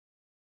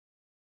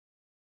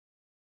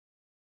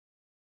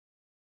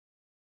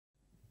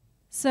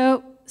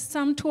So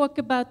some talk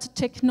about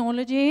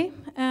technology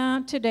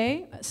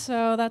today.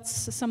 So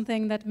that's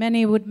something that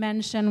many would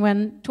mention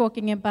when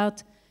talking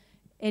about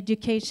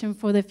education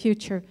for the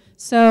future.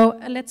 So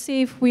let's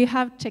see if we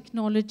have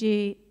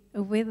technology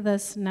with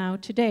us now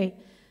today.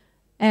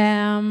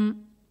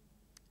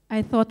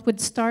 I thought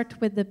we'd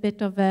start with a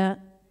bit of a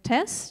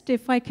test.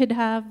 If I could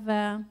have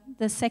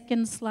the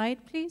second slide,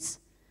 please.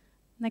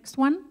 Next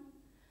one.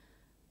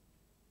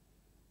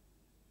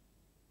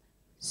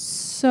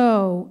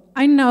 So,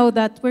 I know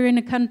that we're in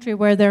a country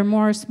where there are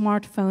more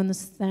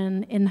smartphones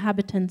than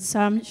inhabitants, so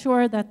I'm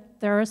sure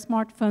that there are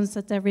smartphones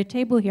at every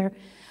table here.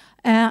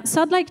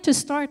 So I'd like to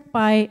start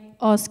by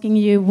asking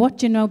you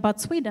what you know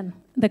about Sweden,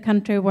 the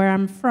country where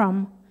I'm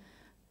from.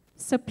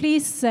 So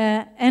please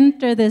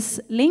enter this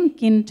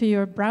link into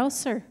your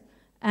browser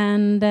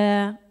and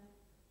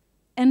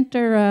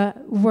enter a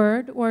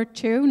word or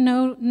two,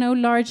 no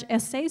large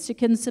essays. You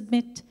can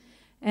submit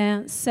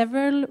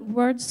several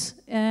words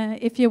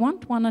if you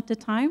want, one at a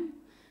time.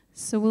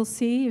 So we'll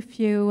see if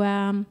you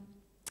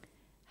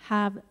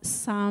have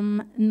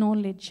some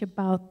knowledge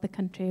about the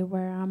country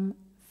where I'm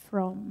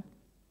from.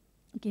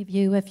 I'll give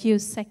you a few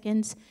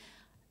seconds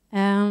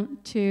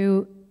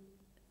to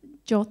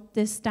jot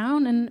this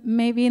down, and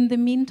maybe in the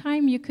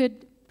meantime you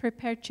could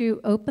prepare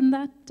to open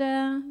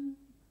that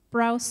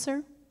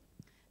browser.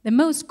 The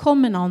most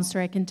common answer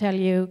I can tell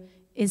you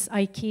is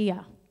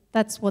IKEA.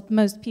 That's what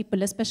most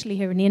people, especially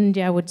here in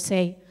India, would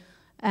say.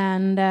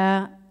 And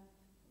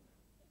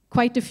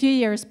quite a few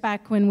years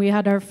back, when we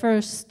had our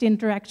first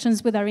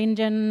interactions with our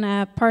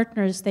Indian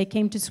partners, they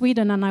came to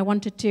Sweden, and I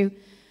wanted to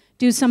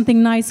do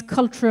something nice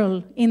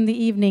cultural in the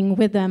evening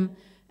with them.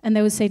 And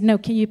they would say, no,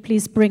 can you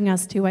please bring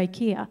us to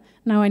IKEA?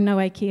 Now I know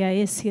IKEA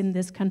is in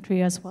this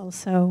country as well,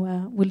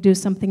 so we'll do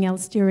something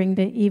else during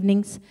the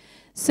evenings.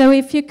 So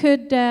if you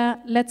could,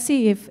 let's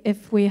see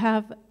if we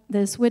have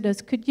this with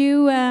us. Could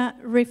you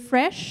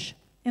refresh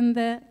in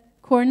the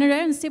corner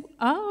there and see?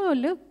 Oh,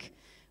 look,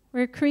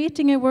 we're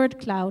creating a word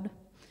cloud.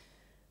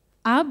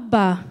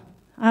 ABBA,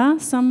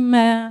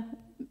 some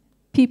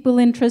people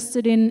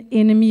interested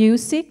in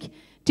music.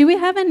 Do we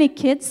have any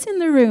kids in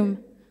the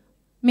room?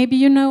 Maybe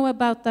you know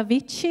about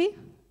Avicii,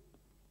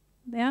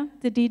 yeah,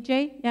 the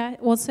DJ, yeah,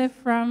 also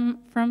from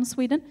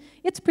Sweden.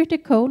 It's pretty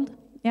cold,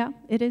 yeah,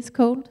 it is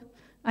cold.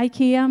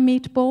 IKEA,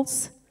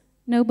 meatballs,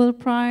 Nobel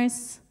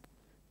Prize,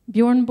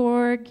 Björn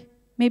Borg,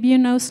 maybe you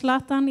know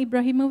Zlatan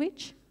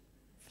Ibrahimovic,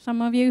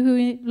 some of you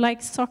who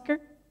like soccer,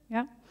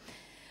 yeah.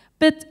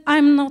 But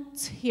I'm not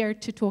here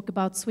to talk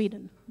about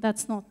Sweden.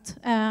 That's not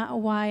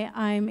why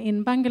I'm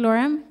in Bangalore.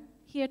 I'm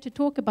here to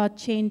talk about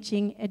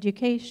changing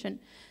education.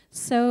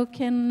 So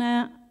can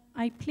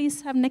I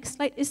please have next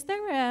slide? Is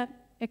there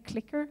a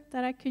clicker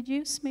that I could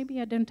use?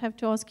 Maybe I don't have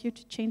to ask you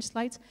to change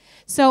slides.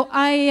 So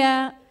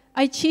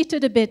I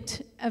cheated a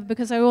bit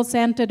because I also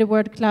entered a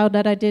word cloud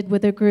that I did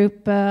with a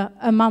group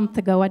a month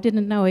ago. I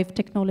didn't know if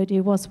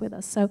technology was with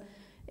us. So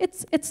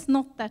it's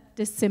not that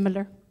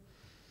dissimilar.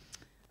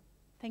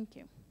 Thank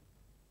you.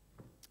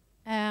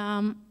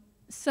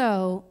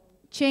 So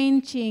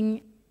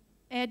changing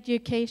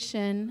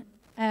education.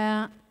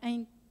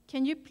 And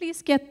can you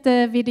please get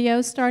the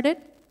video started?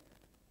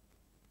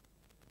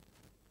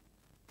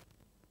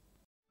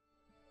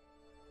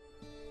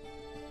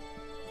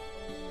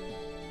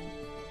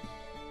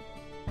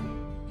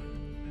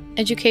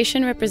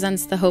 Education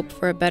represents the hope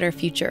for a better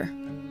future,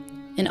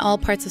 in all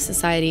parts of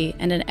society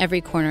and in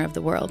every corner of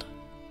the world.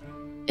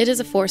 It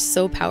is a force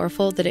so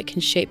powerful that it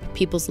can shape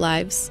people's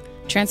lives,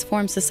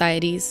 transform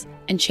societies,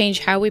 and change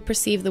how we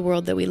perceive the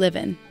world that we live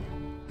in.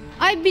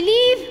 I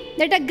believe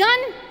that a gun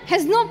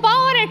has no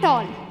power at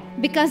all,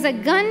 because a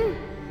gun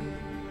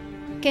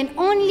can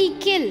only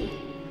kill,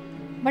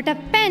 but a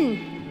pen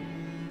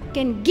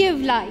can give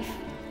life.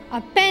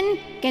 A pen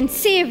can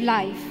save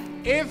life.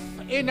 If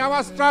in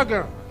our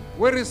struggle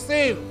we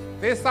receive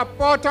the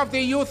support of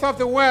the youth of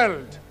the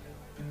world,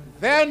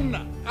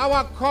 then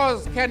our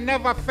cause can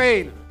never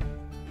fail.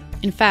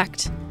 In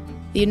fact,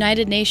 the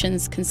United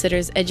Nations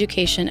considers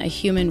education a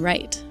human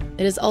right.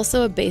 It is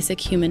also a basic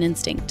human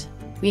instinct.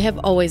 We have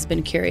always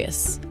been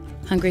curious,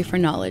 hungry for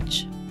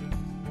knowledge.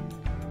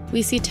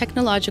 We see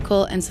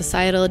technological and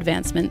societal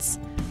advancements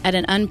at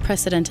an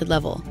unprecedented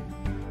level,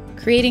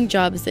 creating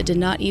jobs that did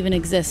not even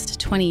exist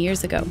 20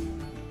 years ago.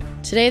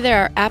 Today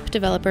there are app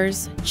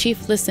developers,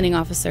 chief listening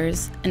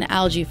officers, and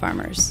algae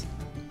farmers.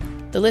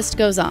 The list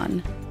goes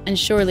on, and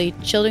surely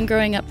children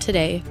growing up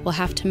today will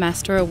have to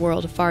master a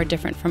world far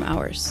different from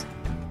ours.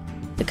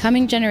 The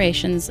coming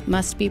generations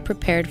must be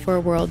prepared for a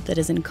world that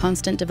is in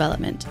constant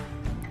development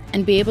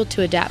and be able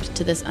to adapt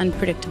to this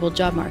unpredictable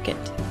job market.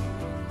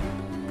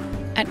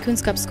 At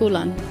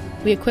Kunskapsskolan,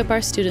 we equip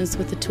our students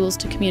with the tools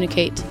to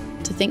communicate,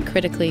 to think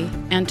critically,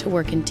 and to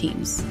work in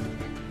teams.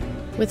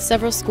 With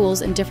several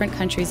schools in different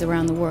countries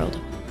around the world,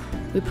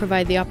 we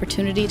provide the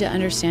opportunity to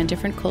understand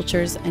different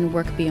cultures and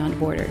work beyond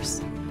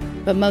borders.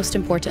 But most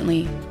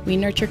importantly, we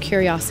nurture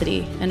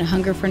curiosity and a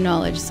hunger for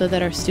knowledge so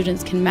that our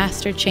students can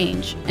master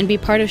change and be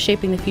part of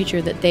shaping the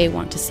future that they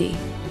want to see.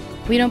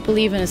 We don't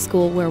believe in a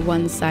school where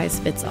one size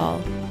fits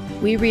all.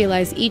 We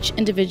realize each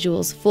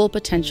individual's full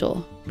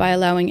potential by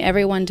allowing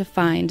everyone to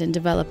find and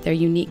develop their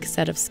unique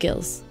set of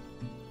skills.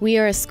 We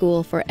are a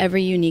school for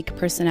every unique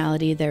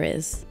personality there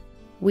is.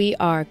 We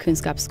are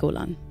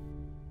Kunskapsskolan.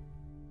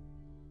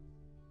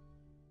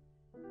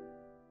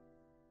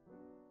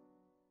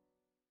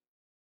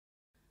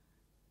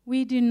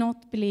 We do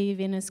not believe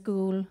in a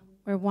school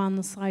where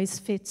one size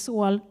fits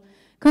all.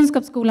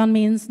 Kunskapsskolan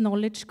means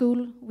knowledge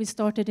school. We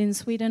started in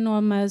Sweden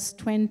almost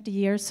 20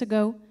 years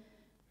ago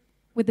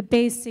with the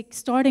basic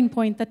starting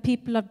point that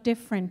people are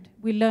different.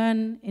 We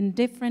learn in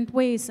different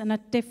ways and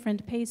at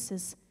different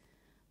paces.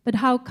 But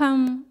how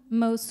come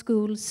most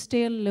schools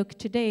still look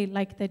today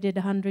like they did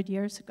 100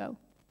 years ago?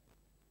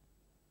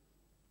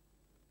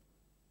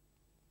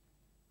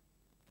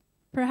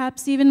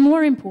 Perhaps even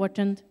more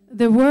important,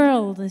 the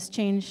world is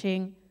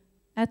changing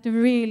at a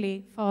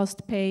really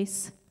fast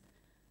pace.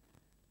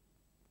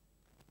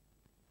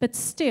 But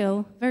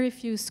still, very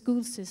few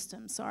school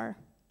systems are.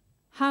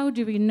 How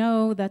do we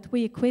know that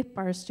we equip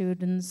our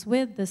students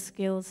with the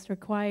skills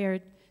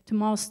required to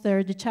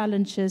master the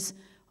challenges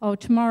of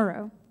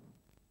tomorrow?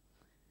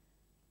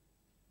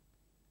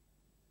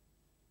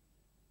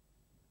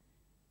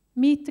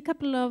 Meet a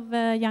couple of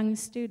young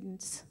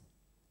students,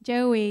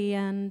 Joey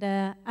and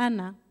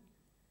Anna.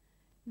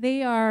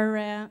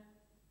 They're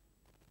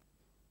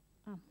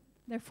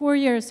 4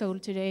 years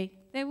old today.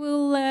 They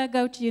will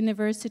go to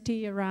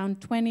university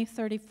around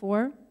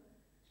 2034.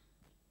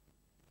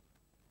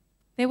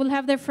 They will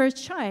have their first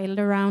child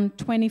around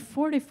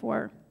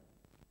 2044.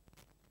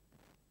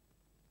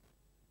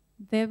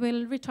 They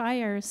will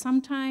retire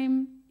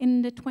sometime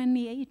in the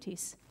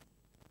 2080s.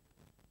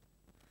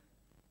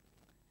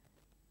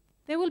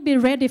 They will be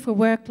ready for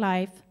work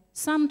life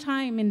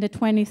sometime in the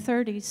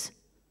 2030s,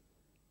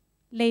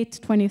 late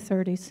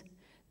 2030s.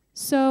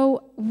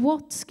 So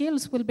what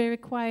skills will be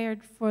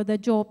required for the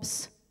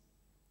jobs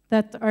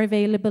that are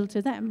available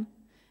to them?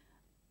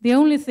 The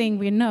only thing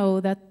we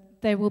know that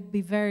they will be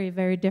very,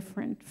 very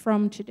different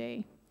from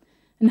today.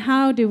 And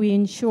how do we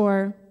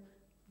ensure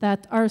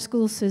that our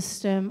school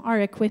system are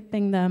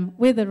equipping them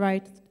with the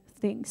right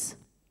things?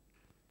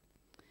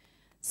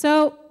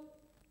 So,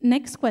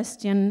 next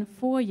question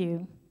for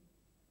you.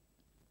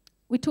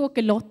 We talk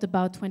a lot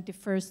about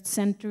 21st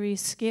century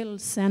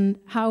skills and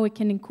how we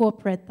can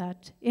incorporate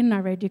that in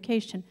our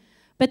education.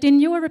 But in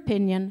your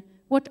opinion,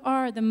 what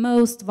are the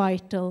most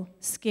vital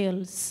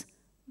skills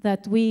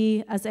that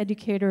we as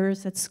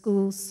educators at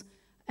schools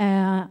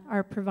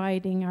are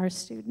providing our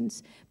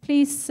students?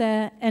 Please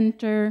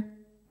enter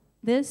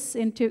this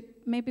into,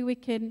 maybe we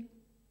can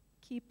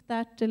keep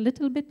that a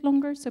little bit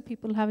longer so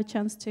people have a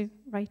chance to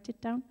write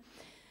it down.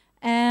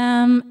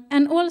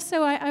 And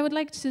also, I would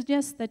like to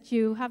suggest that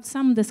you have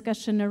some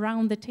discussion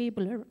around the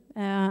table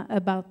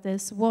about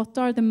this. What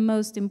are the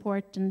most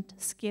important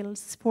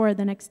skills for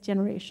the next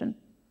generation?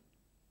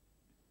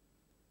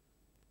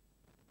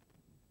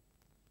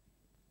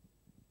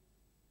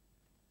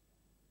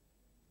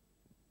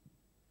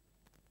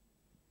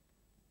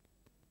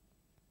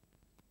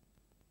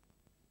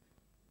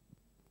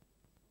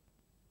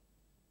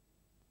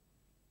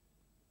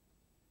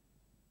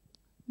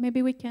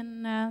 Maybe we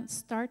can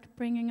start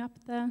bringing up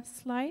the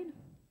slide,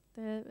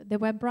 the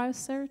web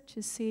browser,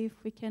 to see if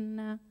we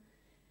can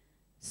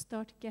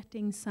start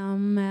getting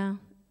some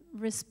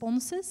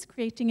responses,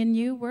 creating a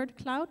new word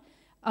cloud.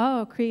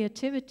 Oh,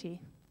 creativity.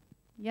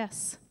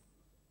 Yes.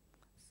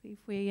 See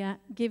if we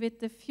give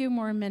it a few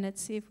more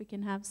minutes, see if we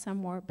can have some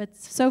more. But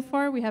so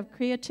far we have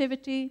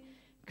creativity,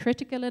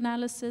 critical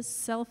analysis,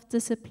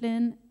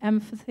 self-discipline,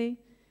 empathy,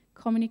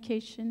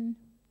 communication,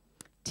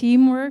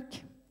 teamwork,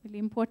 really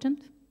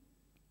important.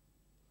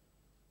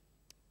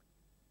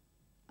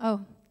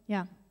 Oh,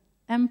 yeah,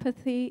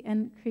 empathy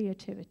and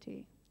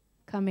creativity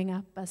coming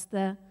up as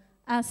the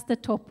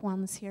top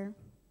ones here.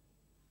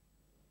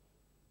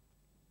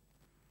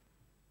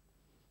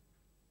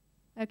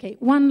 Okay,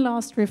 one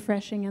last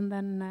refreshing and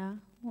then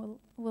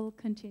we'll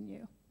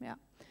continue. Yeah.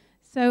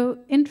 So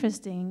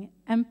interesting,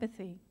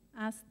 empathy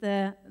as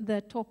the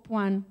top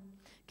one.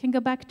 Can go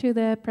back to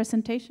the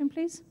presentation,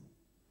 please?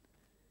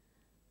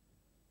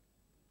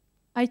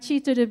 I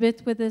cheated a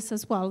bit with this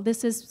as well.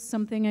 This is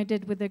something I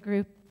did with a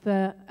group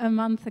a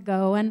month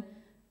ago, and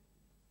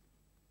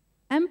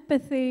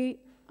empathy,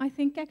 I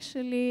think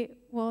actually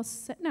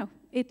was, no,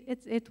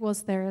 it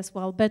was there as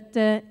well, but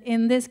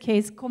in this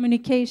case,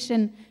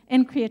 communication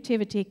and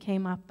creativity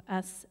came up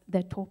as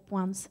the top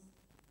ones.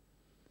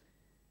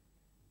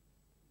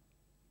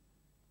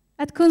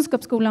 At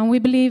Kunskapsskolan, we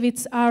believe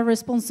it's our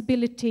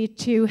responsibility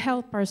to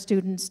help our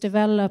students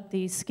develop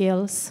these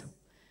skills.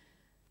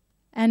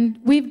 And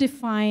we've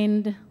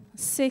defined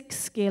 6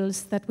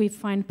 skills that we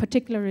find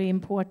particularly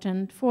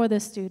important for the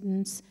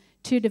students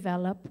to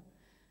develop.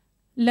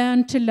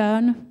 Learn to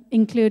learn,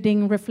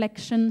 including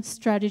reflection,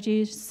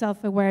 strategy,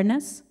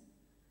 self-awareness.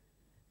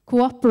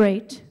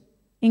 Cooperate,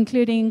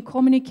 including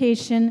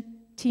communication,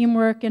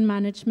 teamwork, and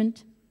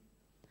management.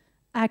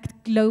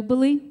 Act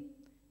globally,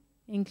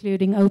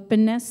 including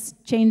openness,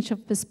 change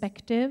of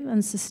perspective,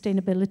 and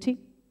sustainability.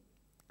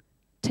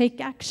 Take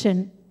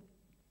action.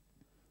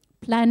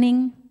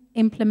 planning,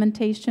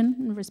 implementation,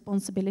 and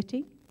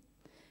responsibility.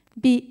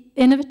 Be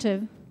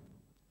innovative,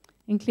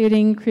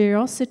 including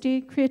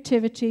curiosity,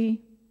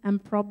 creativity,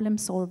 and problem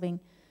solving.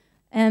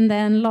 And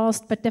then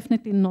last but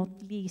definitely not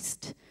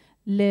least,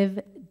 live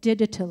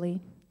digitally,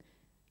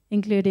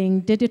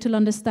 including digital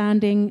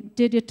understanding,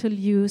 digital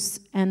use,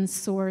 and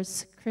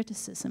source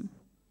criticism.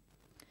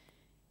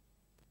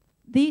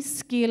 These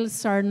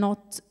skills are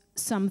not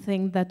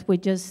something that we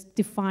just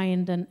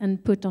defined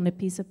and put on a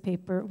piece of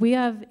paper. We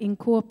have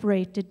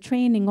incorporated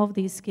training of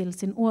these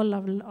skills in all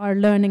of our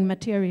learning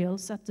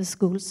materials at the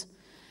schools.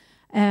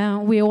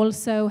 We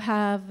also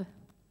have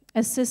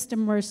a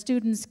system where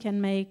students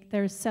can make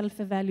their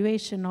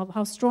self-evaluation of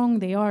how strong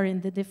they are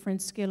in the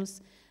different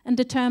skills and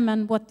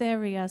determine what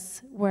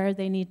areas where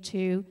they need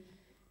to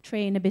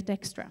train a bit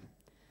extra.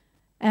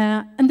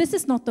 And this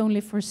is not only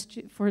for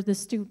the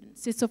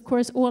students, it's of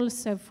course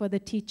also for the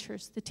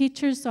teachers. The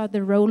teachers are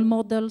the role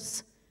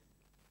models.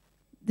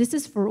 This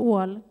is for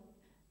all.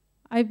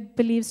 I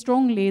believe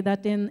strongly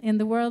that in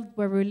the world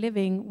where we're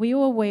living, we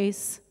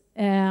always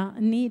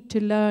need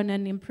to learn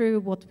and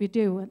improve what we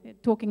do,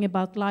 talking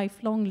about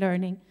lifelong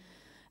learning.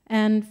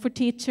 And for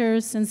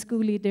teachers and school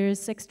leaders,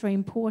 it's extra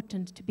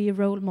important to be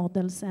role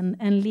models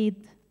and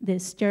lead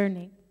this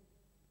journey.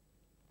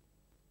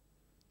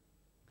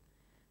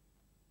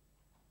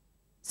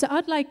 So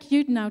I'd like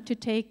you now to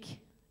take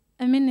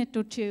a minute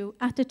or two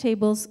at the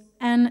tables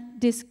and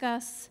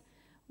discuss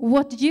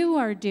what you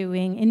are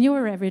doing in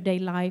your everyday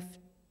life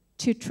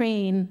to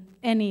train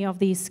any of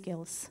these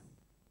skills.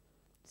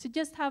 So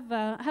just have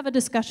a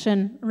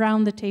discussion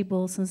around the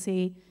tables and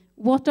see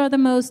what are the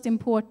most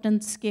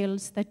important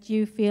skills that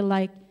you feel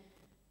like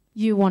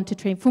you want to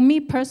train. For me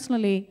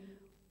personally,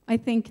 I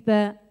think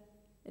the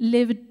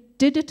live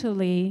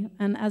digitally,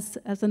 and as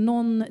a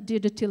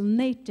non-digital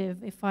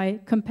native, if I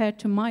compare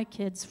to my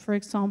kids, for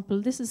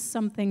example, this is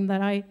something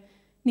that I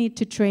need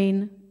to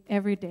train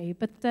every day.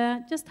 But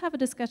just have a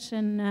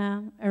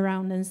discussion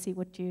around and see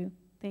what you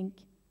think.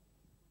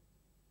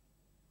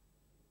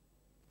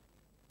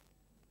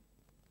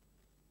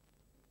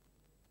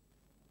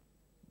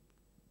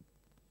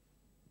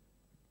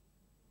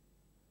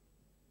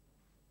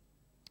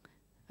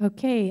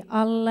 Okay,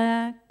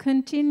 I'll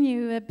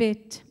continue a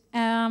bit.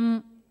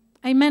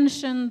 I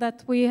mentioned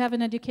that we have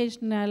an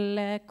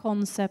educational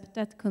concept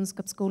at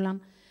Kunskapsskolan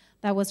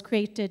that was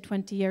created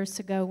 20 years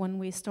ago when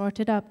we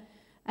started up.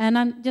 And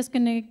I'm just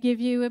going to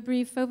give you a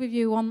brief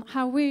overview on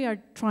how we are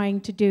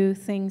trying to do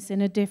things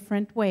in a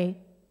different way.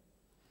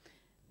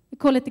 We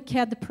call it the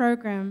KED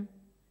program.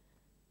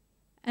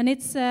 And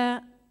it's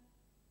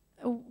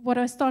what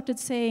I started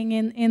saying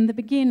in the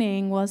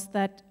beginning was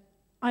that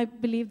I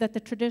believe that the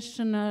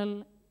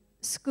traditional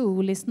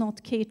school is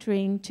not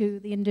catering to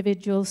the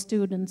individual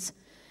students.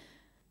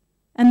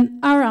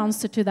 And our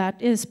answer to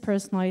that is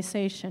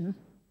personalization.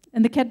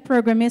 And the KED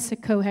program is a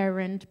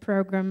coherent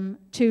program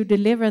to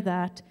deliver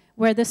that,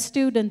 where the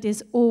student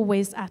is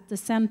always at the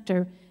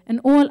center, and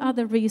all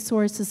other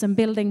resources and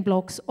building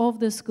blocks of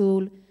the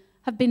school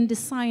have been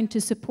designed to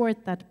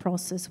support that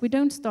process. We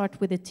don't start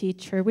with a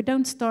teacher, we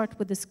don't start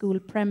with the school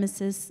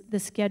premises, the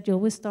schedule,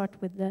 we start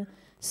with the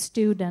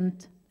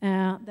student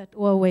that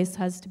always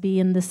has to be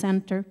in the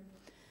center.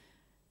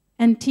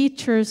 And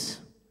teachers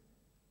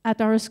at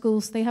our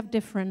schools, they have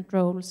different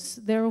roles.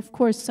 They're, of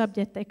course,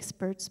 subject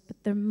experts,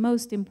 but their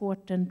most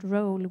important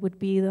role would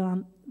be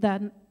the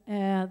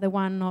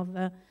one of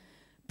a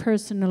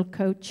personal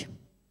coach.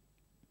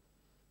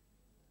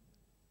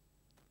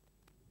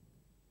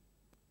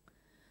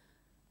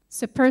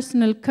 So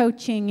personal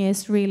coaching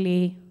is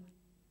really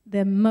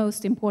the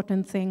most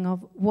important thing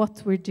of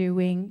what we're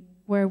doing,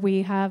 where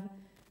we have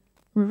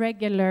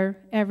regular,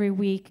 every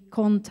week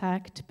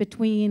contact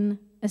between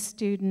a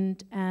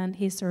student and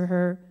his or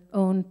her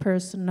own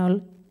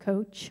personal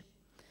coach.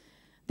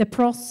 The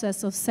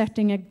process of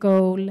setting a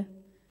goal,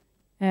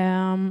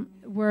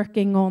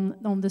 working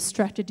on the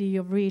strategy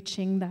of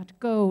reaching that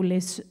goal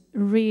is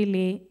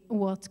really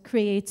what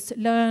creates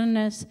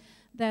learners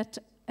that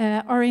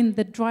are in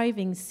the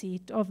driving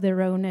seat of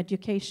their own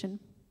education.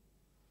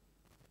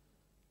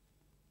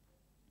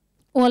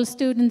 All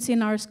students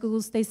in our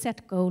schools, they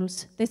set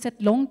goals. They set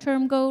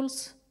long-term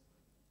goals,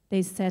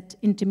 they set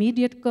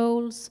intermediate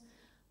goals,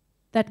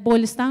 that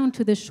boils down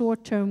to the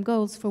short-term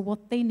goals for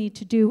what they need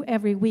to do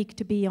every week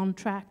to be on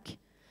track.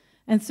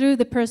 And through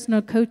the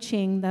personal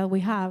coaching that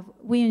we have,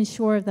 we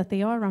ensure that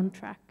they are on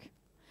track.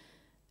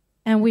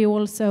 And we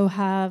also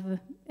have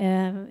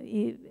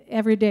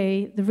every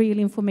day the real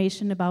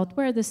information about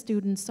where the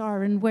students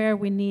are and where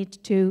we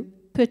need to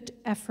put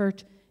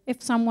effort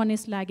if someone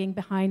is lagging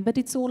behind. But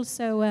it's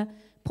also a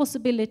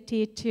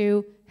possibility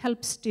to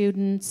help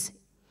students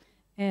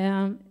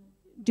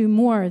do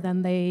more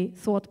than they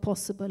thought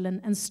possible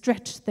and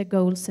stretch their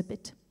goals a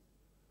bit.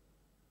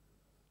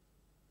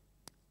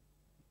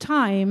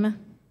 Time,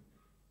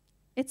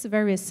 it's a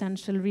very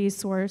essential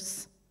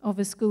resource of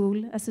a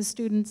school. As a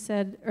student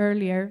said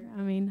earlier,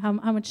 I mean, how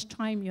much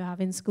time you have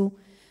in school.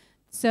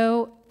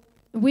 So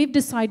we've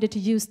decided to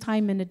use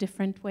time in a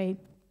different way.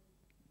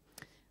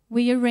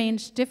 we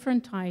arrange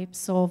different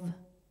types of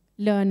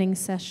learning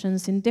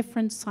sessions in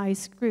different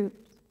size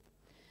groups.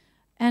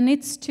 And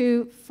it's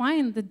to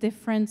find the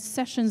different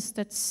sessions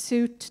that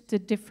suit the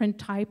different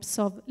types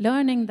of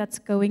learning that's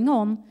going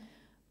on,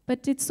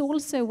 but it's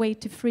also a way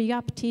to free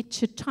up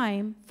teacher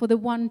time for the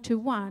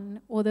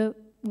one-to-one or the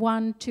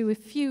one to a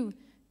few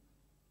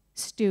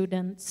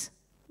students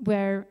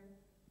where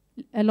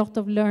a lot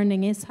of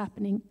learning is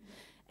happening.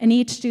 And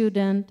each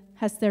student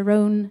has their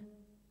own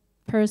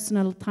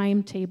personal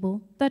timetable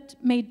that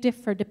may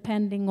differ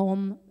depending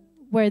on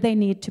where they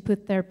need to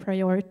put their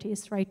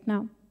priorities right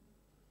now.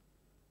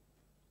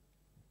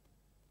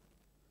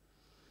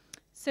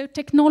 So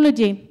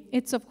technology,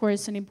 it's of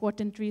course an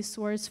important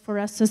resource for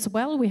us as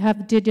well. We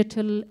have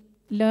digital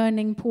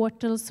learning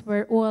portals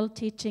where all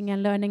teaching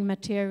and learning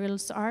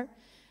materials are.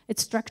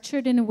 It's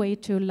structured in a way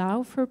to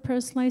allow for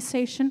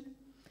personalization.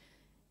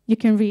 You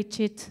can reach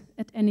it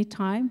at any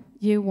time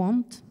you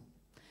want.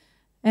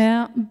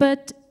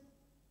 But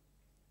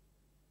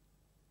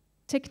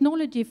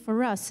technology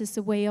for us is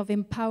a way of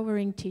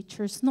empowering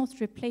teachers, not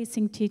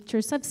replacing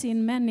teachers. I've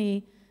seen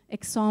many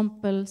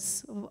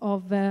examples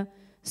of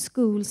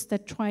schools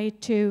that try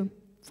to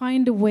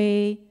find a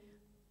way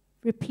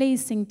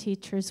replacing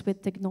teachers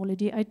with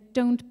technology. I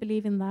don't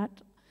believe in that.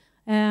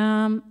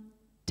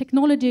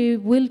 Technology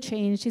will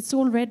change. It's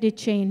already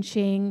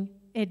changing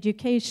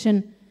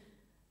education.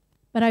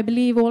 But I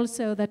believe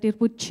also that it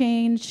would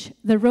change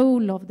the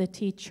role of the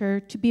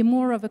teacher to be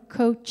more of a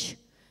coach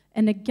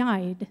and a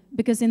guide.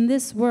 Because in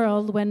this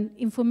world, when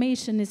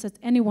information is at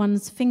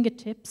anyone's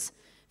fingertips,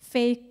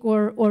 fake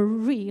or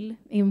real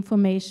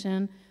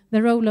information,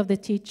 the role of the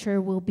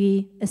teacher will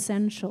be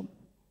essential.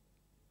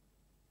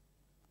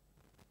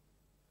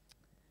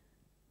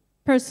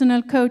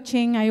 Personal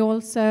coaching, I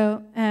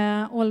also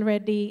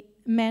already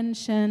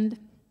mentioned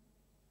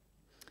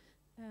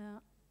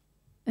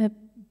a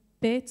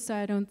bit, so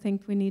I don't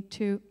think we need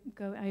to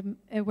go. I'm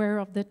aware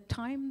of the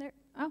time there.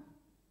 Oh,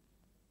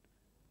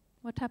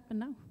 what happened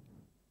now? I'm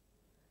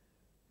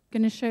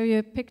going to show you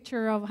a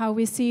picture of how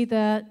we see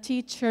the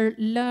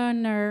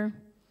teacher-learner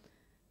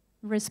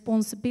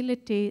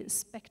responsibility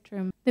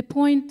spectrum. The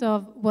point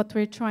of what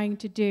we're trying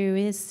to do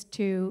is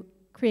to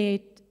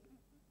create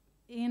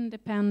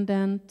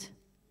independent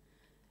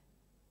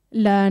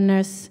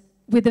learners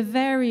with the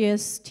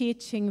various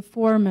teaching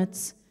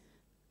formats.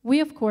 We,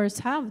 of course,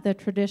 have the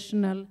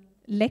traditional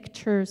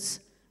lectures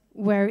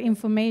where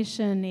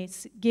information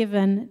is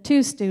given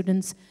to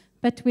students,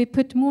 but we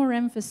put more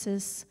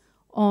emphasis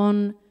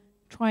on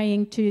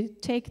trying to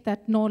take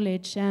that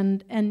knowledge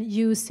and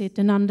use it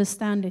and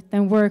understand it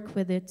and work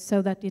with it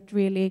so that it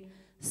really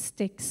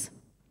sticks.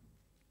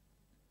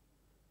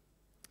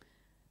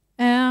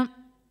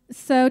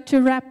 So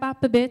to wrap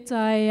up a bit,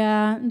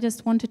 I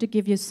just wanted to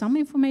give you some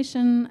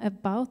information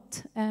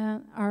about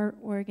our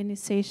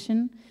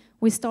organization.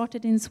 We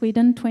started in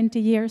Sweden 20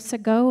 years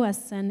ago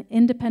as an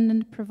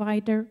independent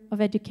provider of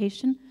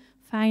education,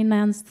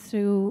 financed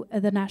through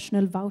the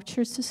national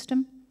voucher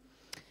system.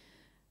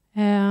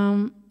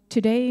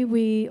 Today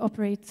we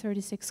operate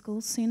 36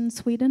 schools in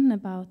Sweden,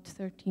 about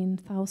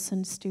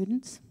 13,000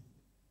 students.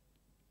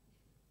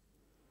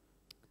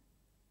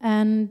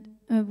 And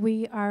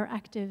we are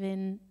active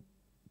in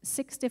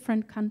 6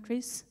 different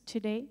countries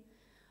today.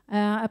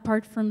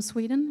 Apart from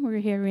Sweden, we're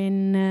here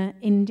in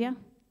India.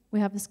 We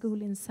have a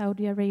school in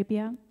Saudi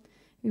Arabia.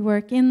 We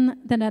work in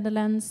the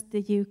Netherlands, the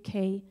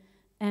UK,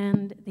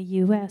 and the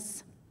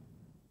US.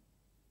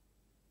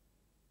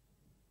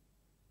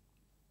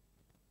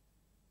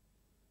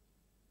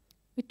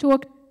 We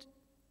talked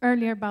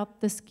earlier about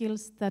the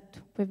skills that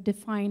we've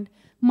defined.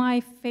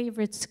 My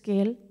favorite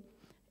skill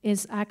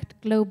is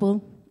Act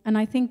Global, and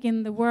I think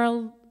in the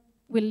world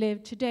we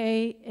live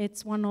today,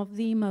 it's one of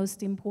the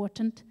most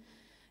important.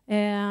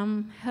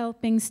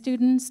 Helping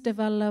students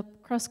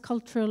develop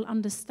cross-cultural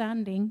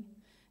understanding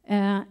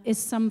is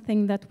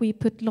something that we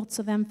put lots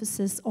of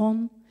emphasis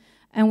on,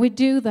 and we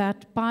do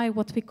that by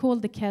what we call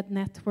the CAD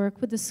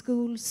network with the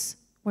schools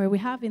where we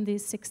have in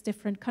these 6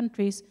 different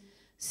countries.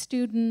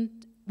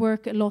 Students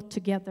work a lot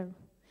together.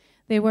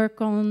 They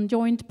work on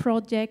joint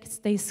projects,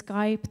 they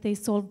Skype, they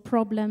solve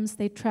problems,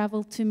 they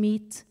travel to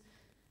meet.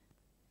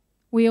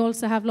 We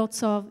also have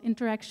lots of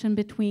interaction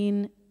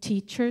between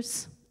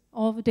teachers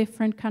of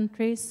different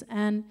countries,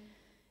 and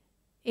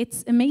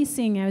it's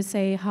amazing, I would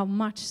say, how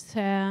much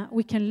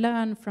we can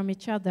learn from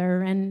each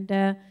other. And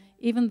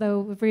even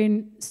though we're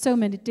in so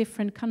many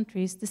different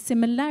countries, the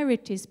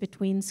similarities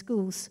between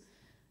schools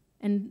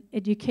and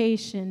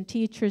education,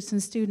 teachers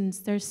and students,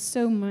 there's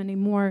so many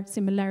more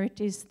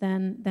similarities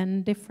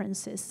than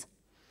differences.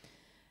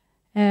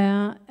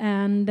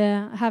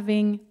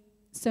 Having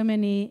so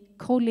many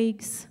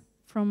colleagues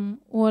from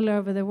all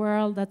over the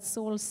world, that's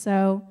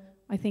also,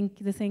 I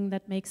think, the thing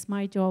that makes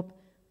my job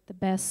the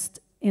best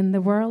in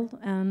the world.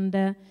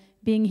 And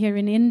being here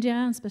in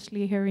India,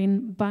 especially here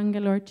in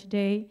Bangalore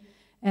today,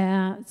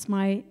 it's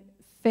my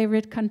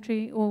favorite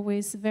country,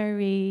 always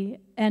very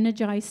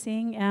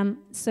energizing, and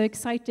so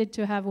excited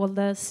to have all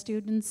the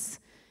students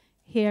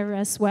here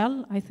as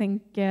well. I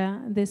think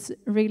this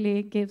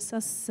really gives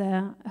us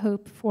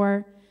hope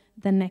for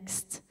the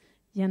next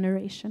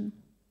generation.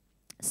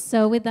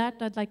 So with that,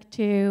 I'd like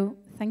to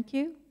thank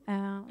you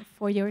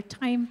for your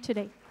time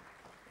today.